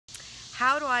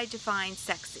how do I define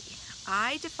sexy?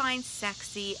 I define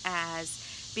sexy as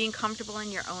being comfortable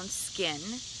in your own skin,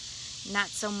 not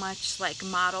so much like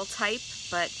model type,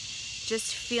 but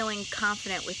just feeling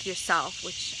confident with yourself,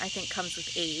 which I think comes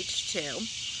with age too.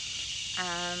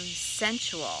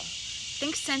 Sensual. I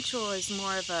think sensual is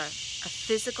more of a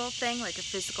physical thing, like a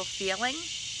physical feeling.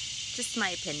 Just my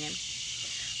opinion.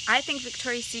 I think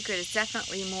Victoria's Secret is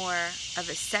definitely more of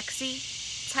a sexy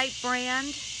type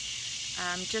brand,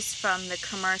 just from the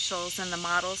commercials and the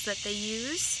models that they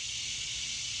use.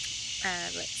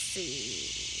 Let's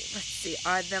see.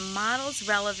 Are the models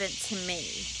relevant to me?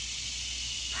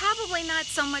 Probably not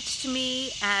so much to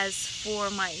me as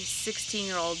for my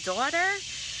 16-year-old daughter,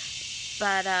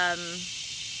 but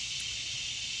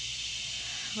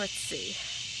let's see.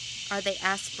 Are they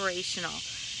aspirational?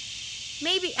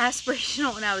 Maybe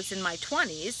aspirational when I was in my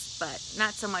 20s, but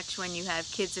not so much when you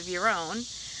have kids of your own.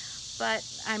 But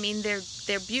I mean,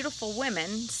 they're beautiful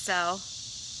women, so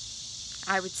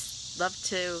I would love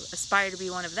to aspire to be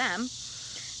one of them.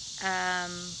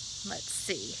 Let's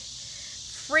see.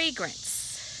 Fragrance.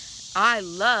 I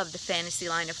love the Fantasy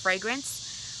line of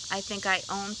fragrance. I think I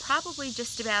own probably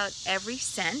just about every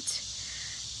scent.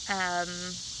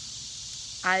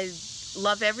 I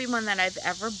love every one that I've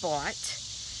ever bought,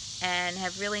 and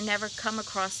have really never come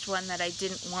across one that I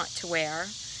didn't want to wear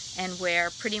and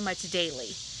wear pretty much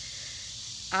daily.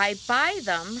 I buy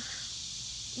them,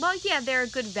 well, yeah, they're a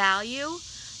good value,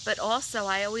 but also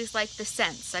I always like the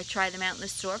scents. I try them out in the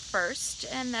store first,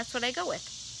 and that's what I go with.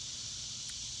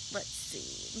 Let's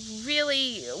see.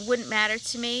 Really wouldn't matter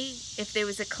to me if there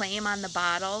was a claim on the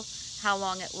bottle, how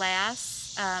long it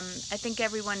lasts. I think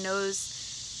everyone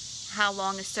knows how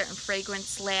long a certain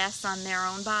fragrance lasts on their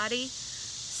own body,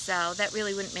 so that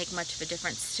really wouldn't make much of a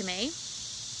difference to me.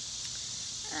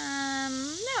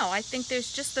 No, I think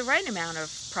there's just the right amount of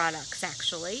products,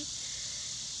 actually.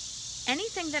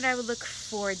 Anything that I would look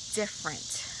for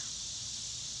different?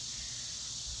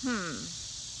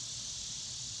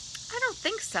 I don't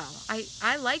think so.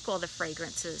 I like all the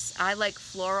fragrances. I like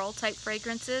floral type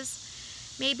fragrances.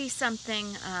 Maybe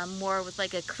something more with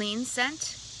like a clean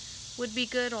scent would be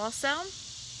good also.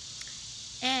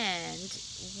 And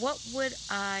what would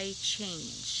I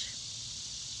change?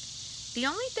 The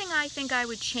only thing I think I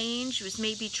would change was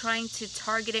maybe trying to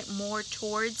target it more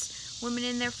towards women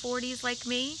in their 40s like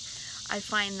me. I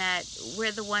find that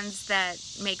we're the ones that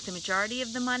make the majority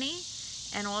of the money,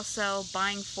 and also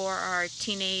buying for our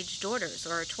teenage daughters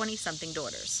or 20-something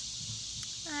daughters.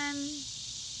 And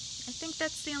I think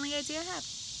that's the only idea I have.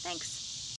 Thanks.